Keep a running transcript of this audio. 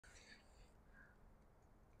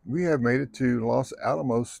We have made it to Los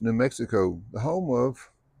Alamos, New Mexico, the home of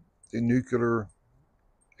the nuclear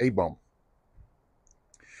A-bomb.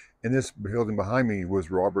 And this building behind me was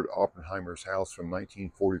Robert Oppenheimer's house from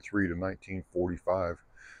 1943 to 1945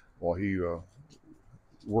 while he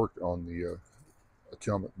worked on the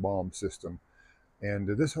atomic bomb system. And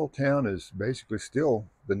this whole town is basically still,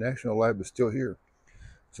 the national lab is still here.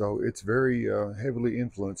 So it's very heavily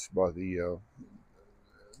influenced by the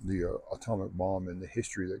atomic bomb and the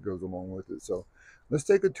history that goes along with it. So let's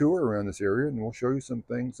take a tour around this area and we'll show you some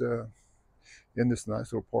things in this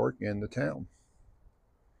nice little park and the town.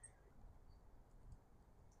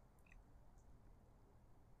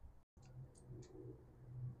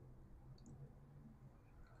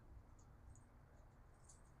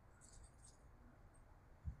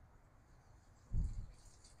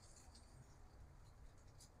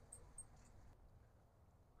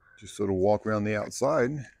 Just sort of walk around the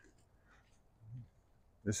outside.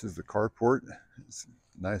 This is the carport. It's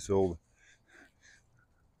a nice old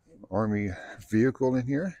Army vehicle in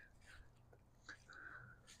here.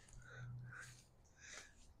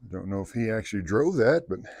 I don't know if he actually drove that,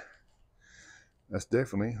 but that's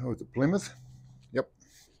definitely, oh, it's a Plymouth? Yep,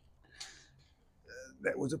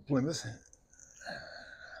 that was a Plymouth.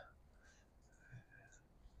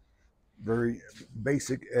 Very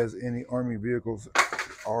basic as any Army vehicles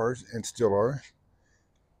are and still are.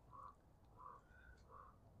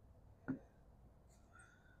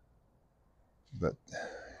 But,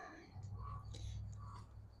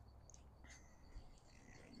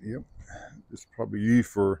 yep, it's probably used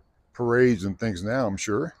for parades and things now, I'm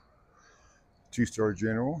sure. Two-star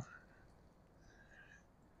general.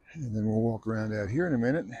 And then we'll walk around out here in a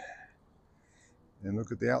minute and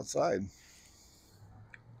look at the outside.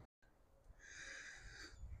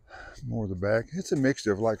 More of the back. It's a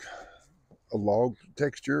mixture of like a log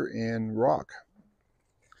texture and rock.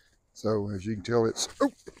 So as you can tell, it's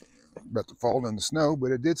about to fall in the snow, but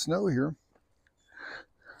it did snow here.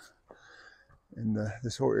 And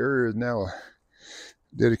this whole area is now a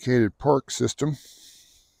dedicated park system.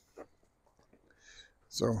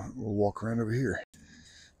 So we'll walk around over here.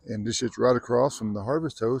 And this is right across from the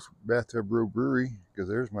Harvest Host Bathtub Row Brewery, because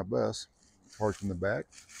there's my bus parked in the back.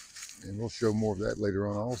 And we'll show more of that later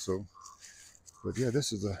on also. But yeah,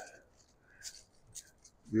 this is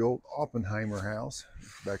the old Oppenheimer house.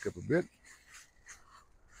 Back up a bit.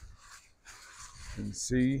 And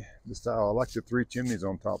see the style. I like the three chimneys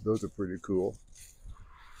on top. Those are pretty cool.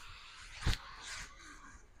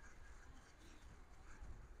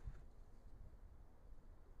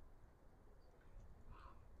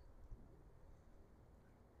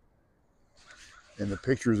 And the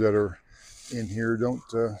pictures that are in here don't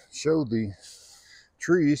show the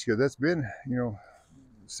trees, because that's been,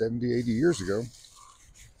 70, 80 years ago.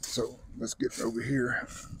 So let's get over here.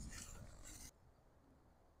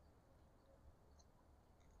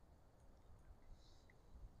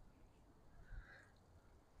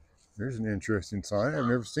 There's an interesting sign. I've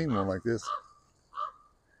never seen one like this.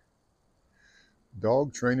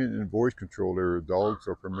 Dog training and voice control area. Dogs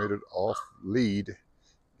are permitted off lead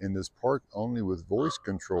in this park only with voice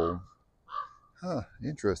control. Huh,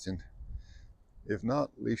 interesting. If not,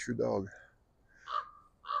 leash your dog.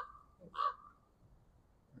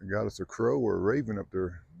 I got us a crow or a raven up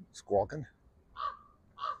there squawking.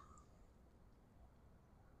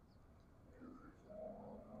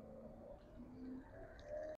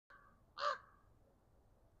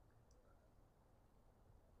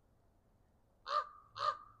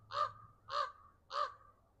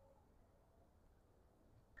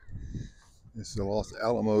 This is the Los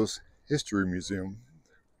Alamos History Museum.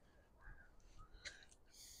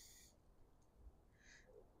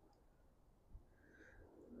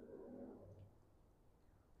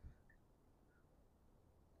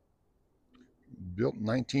 Built in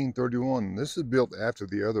 1931. This is built after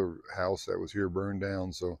the other house that was here burned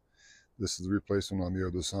down, so this is the replacement on the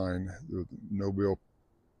other side. The Nobel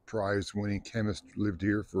Prize winning chemist lived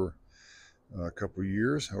here for a couple of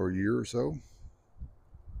years, or a year or so.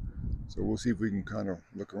 So we'll see if we can kind of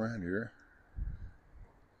look around here.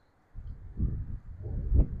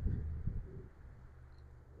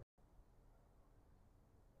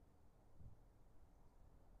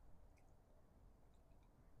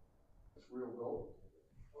 It's real gold.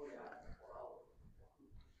 Oh yeah. Wow.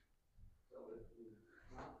 So it is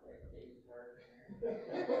not that case hard.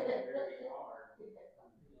 Very hard. The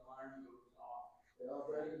alarm goes off. Yeah, I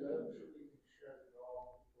bet it does. Usually you shut it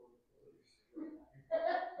off before the police.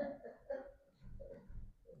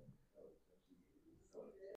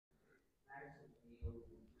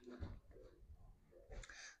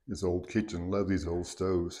 This old kitchen, love these old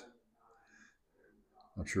stoves.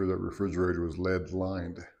 I'm sure that refrigerator was lead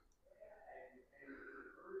lined.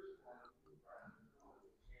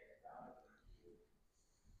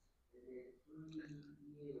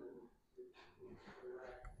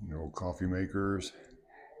 You know, coffee makers.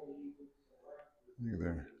 Look at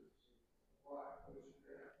there.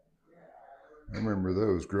 I remember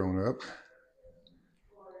those growing up.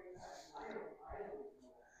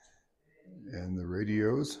 And the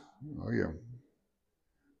radios. Oh, yeah.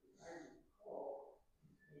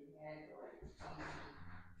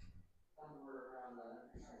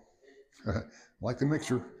 Like the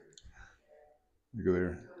mixture. Look at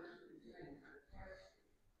there.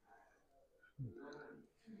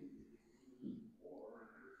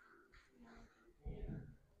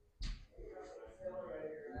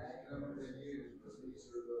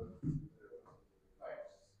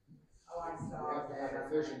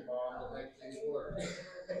 Fishing pond to make things work.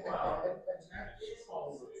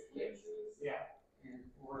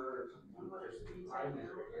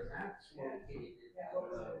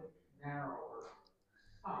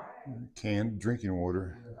 Canned drinking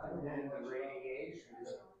water.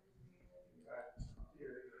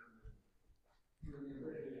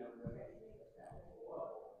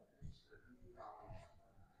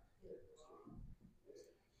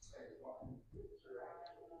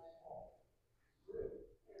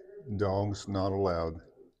 Dogs not allowed.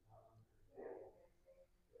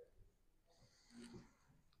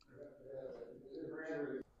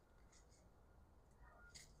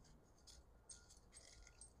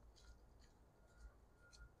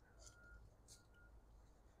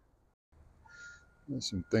 There's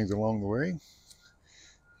some things along the way.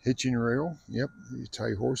 Hitching rail. Yep, you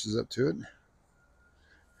tie horses up to it.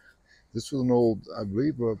 This was an old, I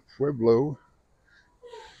believe, a Pueblo.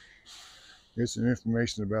 Here's some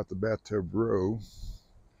information about the bathtub row.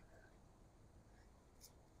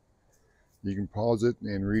 You can pause it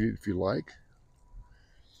and read it if you like.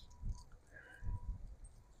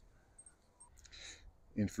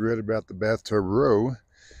 And if you read about the bathtub row,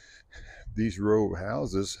 these row of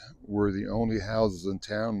houses were the only houses in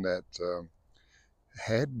town that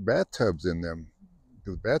had bathtubs in them.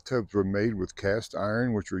 The bathtubs were made with cast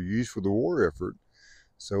iron, which were used for the war effort.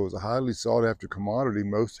 So it was a highly sought after commodity.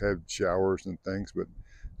 Most had showers and things, but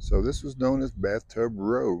so this was known as Bathtub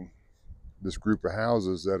Row, this group of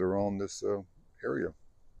houses that are on this area.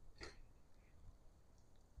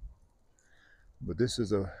 But this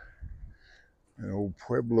is an old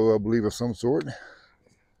Pueblo, I believe, of some sort.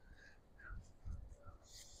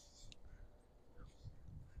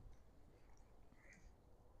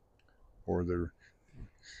 Or they're,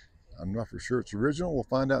 I'm not for sure it's original. We'll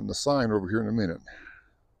find out in the sign over here in a minute.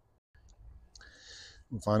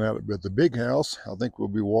 We'll find out about the big house. I think we'll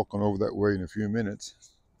be walking over that way in a few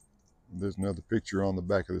minutes. There's another picture on the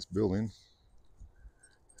back of this building.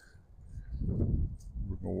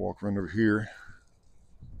 We're gonna walk around over here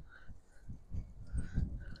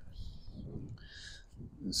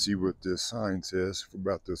and see what this sign says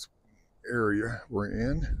about this area we're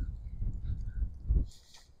in.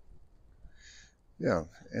 Yeah,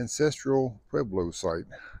 ancestral Pueblo site.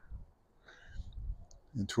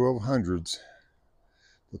 In 1200s,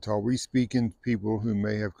 the Tawi-speaking people who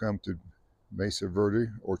may have come to Mesa Verde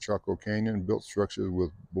or Chaco Canyon built structures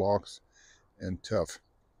with blocks and tuff,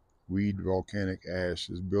 weed volcanic ash.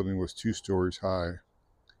 This building was 2 stories high.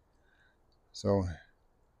 So,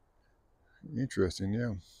 interesting,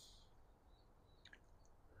 yeah.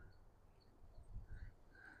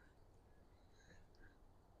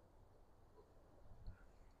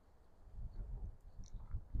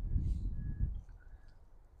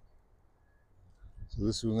 So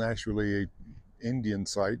this was actually a Indian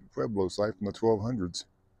site, Pueblo site from the 1200s.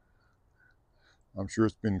 I'm sure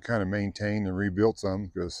it's been kind of maintained and rebuilt some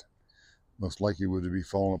because most likely would be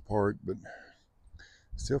falling apart, but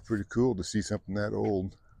still pretty cool to see something that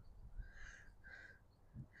old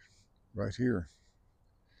right here.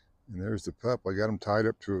 And there's the pup. I got him tied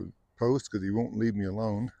up to a post because he won't leave me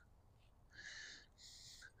alone.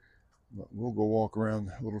 But we'll go walk around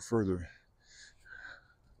a little further.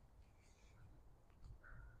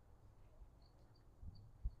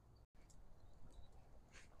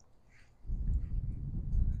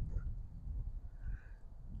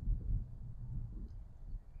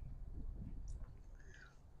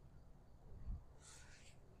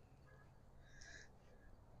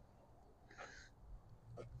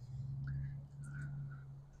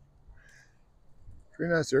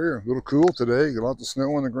 Pretty nice area. A little cool today. Got lots of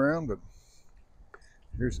snow on the ground, but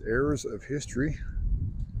here's Eras of History,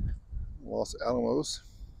 Los Alamos.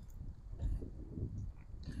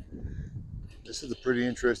 This is a pretty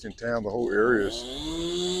interesting town. The whole area is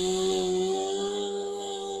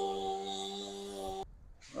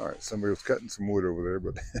somebody was cutting some wood over there,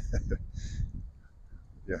 but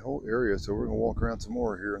yeah, whole area. So we're gonna walk around some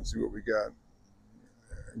more here and see what we got.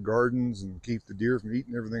 Gardens and keep the deer from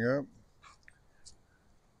eating everything up.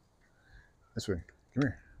 This way, come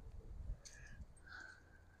here.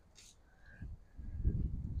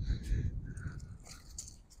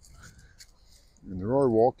 And there are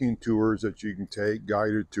walking tours that you can take,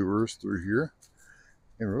 guided tours through here.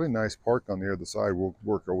 And a really nice park on the other side. We'll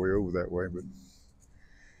work our way over that way, but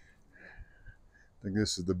I think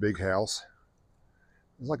this is the big house.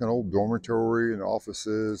 It's like an old dormitory and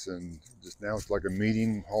offices, and just now it's like a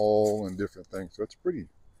meeting hall and different things. So it's pretty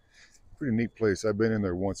neat place. I've been in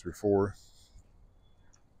there once before.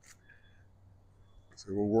 So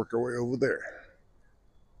we'll work our way over there.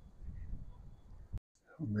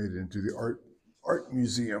 We made it into the art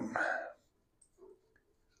museum.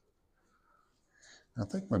 I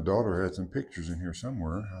think my daughter had some pictures in here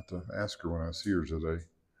somewhere. I'll have to ask her when I see her today.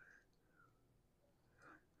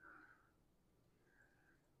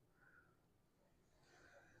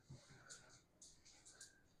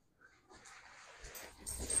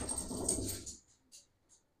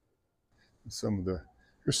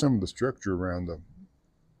 Here's some of the structure around the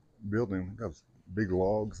building. Got big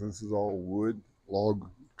logs. This is all wood, log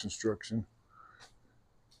construction.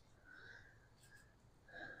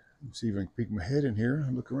 Let's see if I can peek my head in here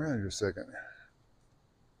and look around here a second.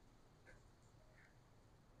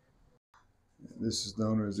 This is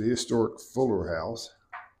known as the historic Fuller House,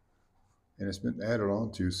 and it's been added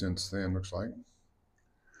on to since then, looks like.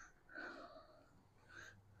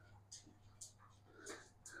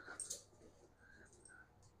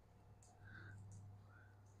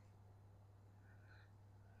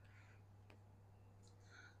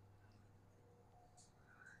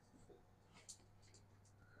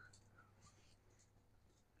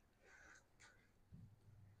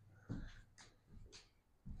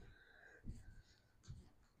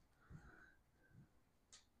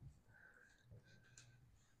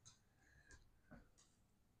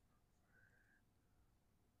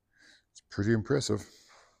 It's pretty impressive.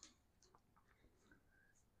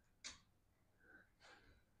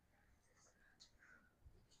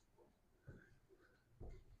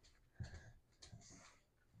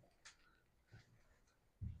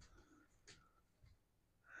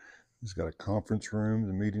 It's got a conference room,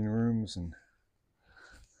 the meeting rooms, and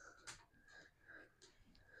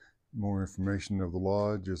more information of the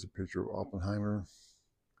lodge. There's a picture of Oppenheimer.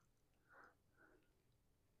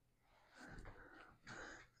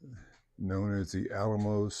 Known as the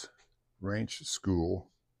Alamos Ranch School.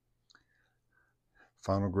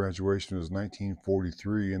 Final graduation was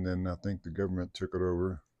 1943, and then I think the government took it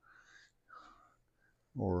over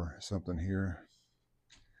or something here.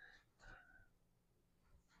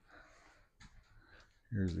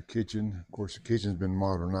 Here's the kitchen. Of course, the kitchen's been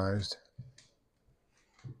modernized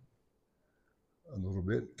a little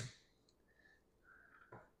bit.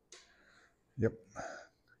 Yep.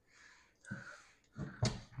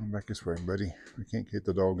 Come back this way, buddy. We can't get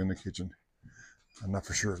the dog in the kitchen. I'm not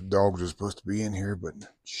for sure if dogs are supposed to be in here, but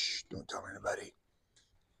shh, don't tell anybody.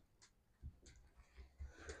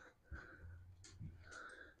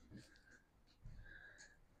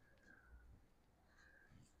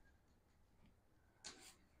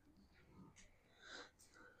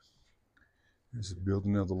 Here's the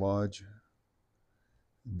building of the lodge.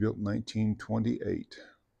 Built in 1928.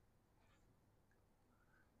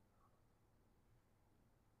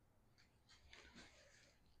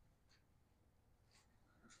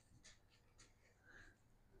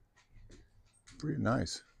 Pretty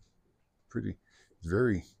nice.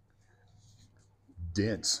 Very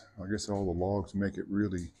dense. I guess all the logs make it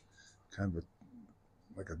really kind of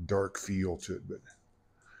like a dark feel to it, but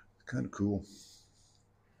it's kind of cool.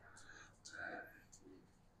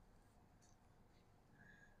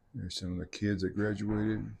 There's some of the kids that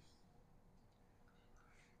graduated.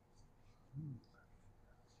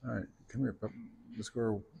 All right, come here, pup. Let's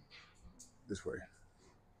go this way.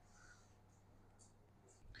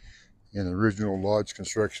 In the original lodge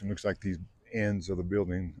construction, looks like these ends of the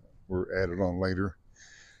building were added on later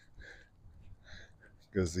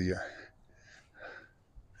because the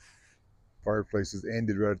fireplaces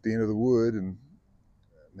ended right at the end of the wood, and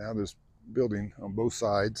now this building on both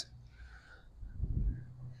sides.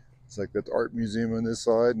 It's like that art museum on this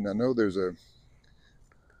side, and I know there's a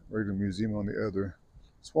regular museum on the other.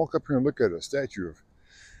 Let's walk up here and look at a statue of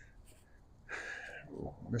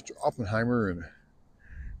Mr. Oppenheimer and a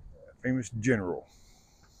famous general.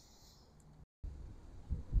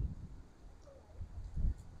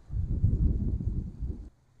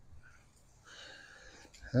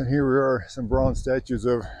 And here we are, some bronze statues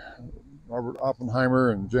of Robert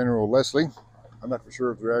Oppenheimer and General Leslie. I'm not for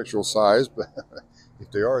sure of their actual size, but if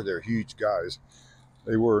they are, they're huge guys.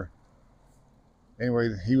 They were. Anyway,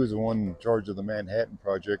 he was the one in charge of the Manhattan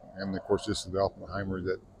Project, and of course, this is the Oppenheimer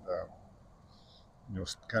that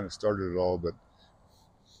kind of started it all. But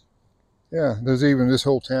yeah, there's even this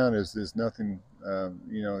whole town is nothing.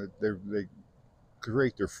 They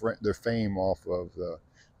create their fame off of the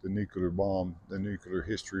nuclear bomb, the nuclear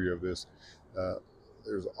history of this. Uh,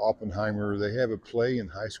 there's Oppenheimer. They have a play in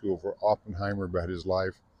high school for Oppenheimer about his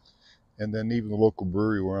life. And then even the local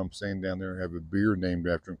brewery where I'm staying down there have a beer named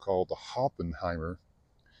after him called the Hoppenheimer.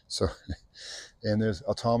 So, and there's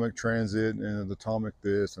atomic transit and atomic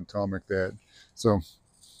this and atomic that. So,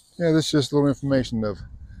 yeah, this is just a little information of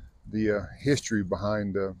the history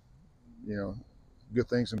behind, good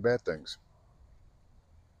things and bad things.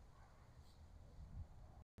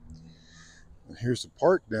 And here's the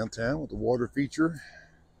park downtown with the water feature.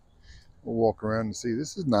 We'll walk around and see.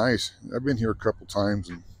 This is nice. I've been here a couple times,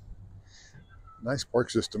 and nice park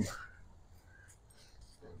system.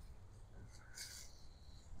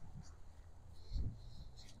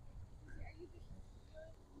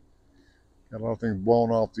 Got a lot of things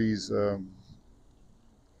blowing off these. Look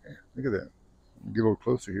at that. Get a little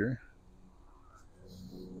closer here.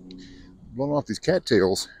 Blowing off these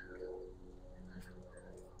cattails.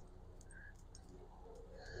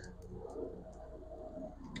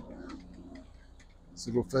 These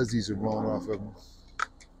little fuzzies are blowing off of them.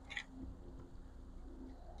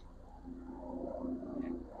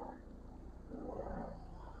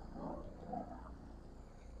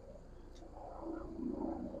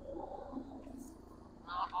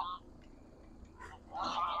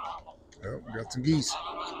 Oh, we got some geese.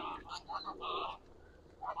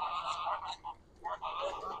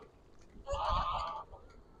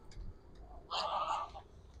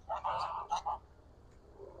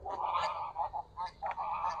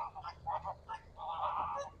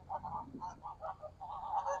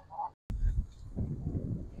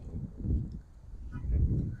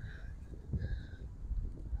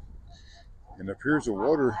 And up here's a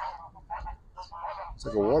water. It's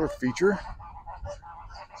like a water feature.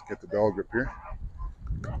 Let's get the dog up here.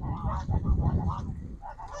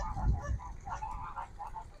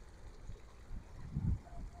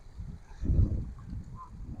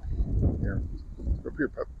 Here. Up here,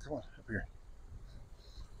 pup. Come on, up here.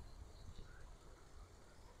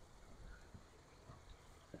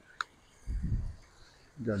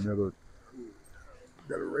 Got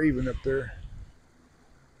a raven up there.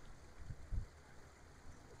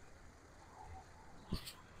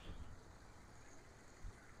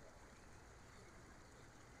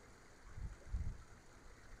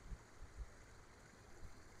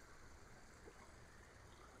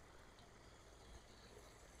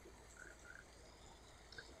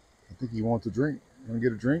 I think he wants a drink. You want to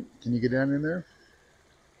get a drink? Can you get down in there?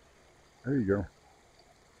 There you go.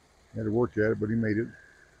 He had to work at it, but he made it.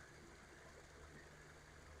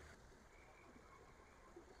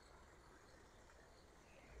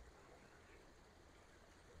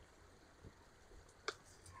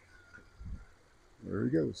 There he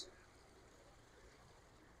goes.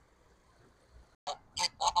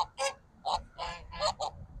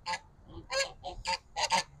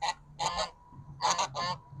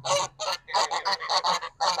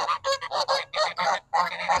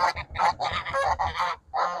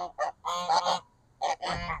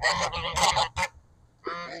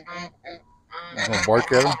 I'm gonna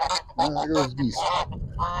bark at him. Oh, there goes geese.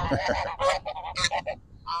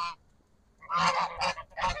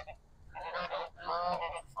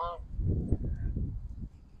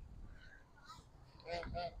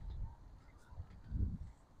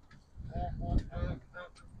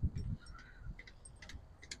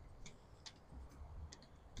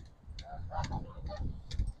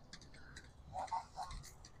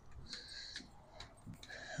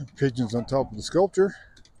 Pigeons on top of the sculpture.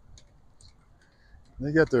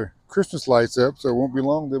 They got their Christmas lights up, so it won't be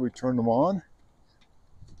long till we turn them on.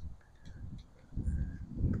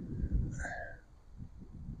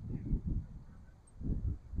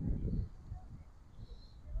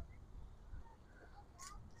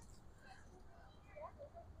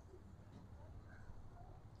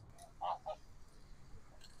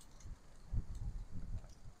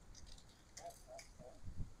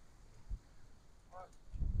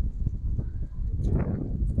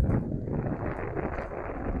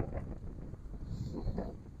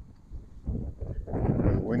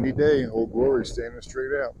 Windy day, Old Glory standing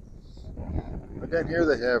straight out. But down here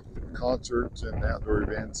they have concerts and outdoor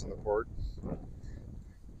events in the park.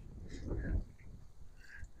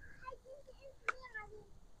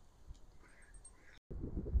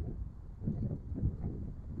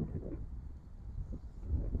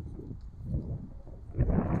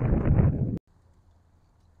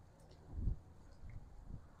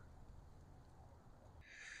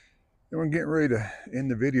 And we're getting ready to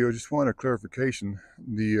end the video. Just want a clarification.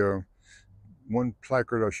 The one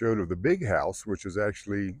placard I showed of the big house, which is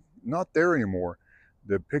actually not there anymore.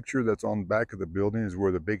 The picture that's on the back of the building is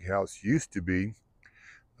where the big house used to be.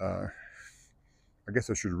 I guess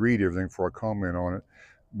I should read everything before I comment on it.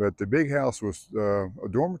 But the big house was a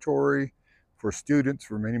dormitory for students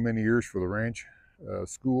for many, many years for the ranch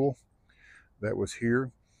school that was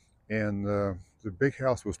here. And the big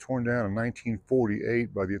house was torn down in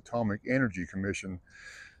 1948 by the Atomic Energy Commission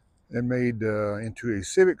and made into a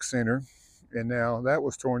civic center. And now that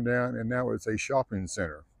was torn down, and now it's a shopping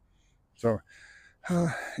center. So,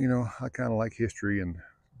 you know, I kind of like history, and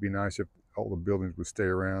it'd be nice if all the buildings would stay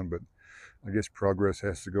around, but I guess progress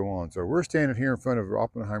has to go on. So we're standing here in front of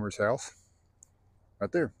Oppenheimer's house,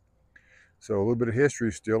 right there. So a little bit of history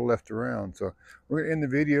is still left around. So we're gonna end the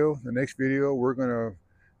video. The next video, we're gonna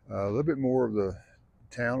a little bit more of the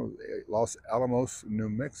town of Los Alamos, New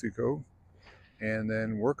Mexico, and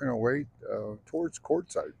then working our way towards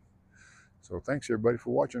Quartzsite. So thanks everybody for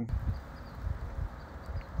watching.